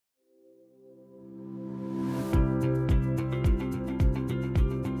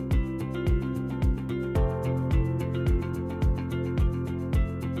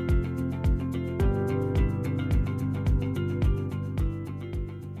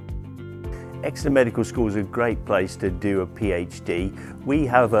Exeter Medical School is a great place to do a PhD. We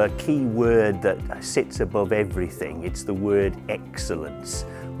have a key word that sits above everything. It's the word excellence.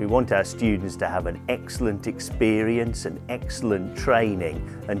 We want our students to have an excellent experience, an excellent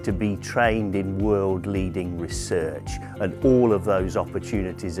training, and to be trained in world-leading research. And all of those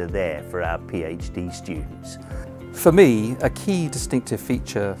opportunities are there for our PhD students. For me, a key distinctive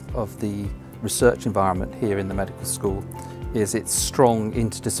feature of the research environment here in the medical school is its strong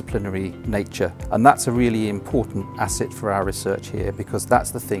interdisciplinary nature, and that's a really important asset for our research here, because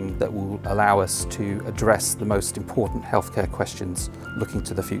that's the thing that will allow us to address the most important healthcare questions looking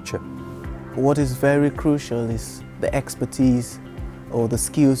to the future. What is very crucial is the expertise or the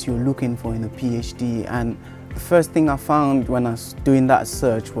skills you're looking for in a PhD, and the first thing I found when I was doing that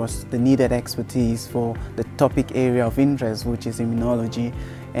search was the needed expertise for the topic area of interest, which is immunology.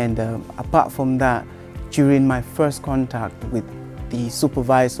 And apart from that, during my first contact with the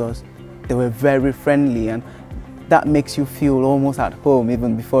supervisors, they were very friendly, and that makes you feel almost at home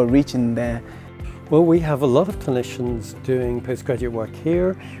even before reaching there. Well, we have a lot of clinicians doing postgraduate work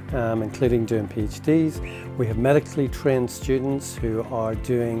here, including doing PhDs. We have medically trained students who are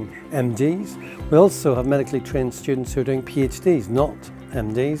doing MDs. We also have medically trained students who are doing PhDs, not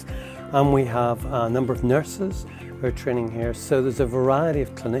MDs. And we have a number of nurses who are training here. So there's a variety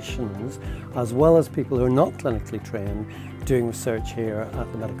of clinicians, as well as people who are not clinically trained, doing research here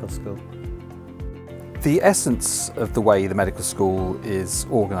at the medical school. The essence of the way the medical school is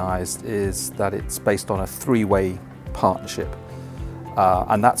organised is that it's based on a three-way partnership,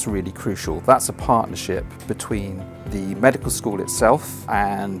 and that's really crucial. That's a partnership between the medical school itself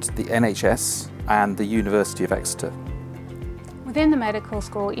and the NHS and the University of Exeter. Within the medical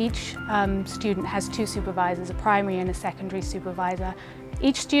school, each student has two supervisors, a primary and a secondary supervisor.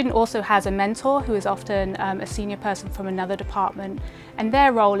 Each student also has a mentor who is often a senior person from another department, and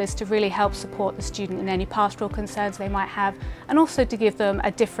their role is to really help support the student in any pastoral concerns they might have, and also to give them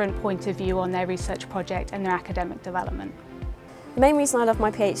a different point of view on their research project and their academic development. The main reason I love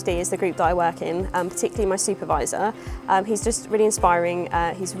my PhD is the group that I work in, particularly my supervisor. He's just really inspiring,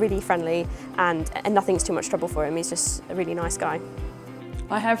 he's really friendly, and nothing's too much trouble for him. He's just a really nice guy.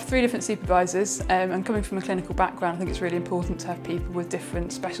 I have 3 different supervisors, and coming from a clinical background, I think it's really important to have people with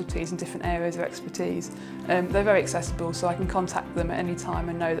different specialties and different areas of expertise. They're very accessible, so I can contact them at any time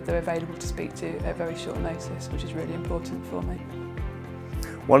and know that they're available to speak to at very short notice, which is really important for me.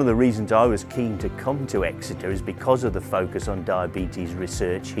 One of the reasons I was keen to come to Exeter is because of the focus on diabetes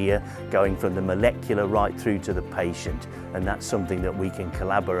research here, going from the molecular right through to the patient, and that's something that we can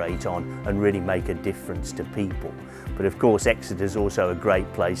collaborate on and really make a difference to people. But of course, Exeter is also a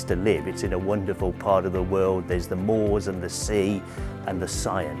great place to live. It's in a wonderful part of the world. There's the moors and the sea and the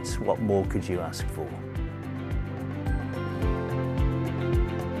science. What more could you ask for?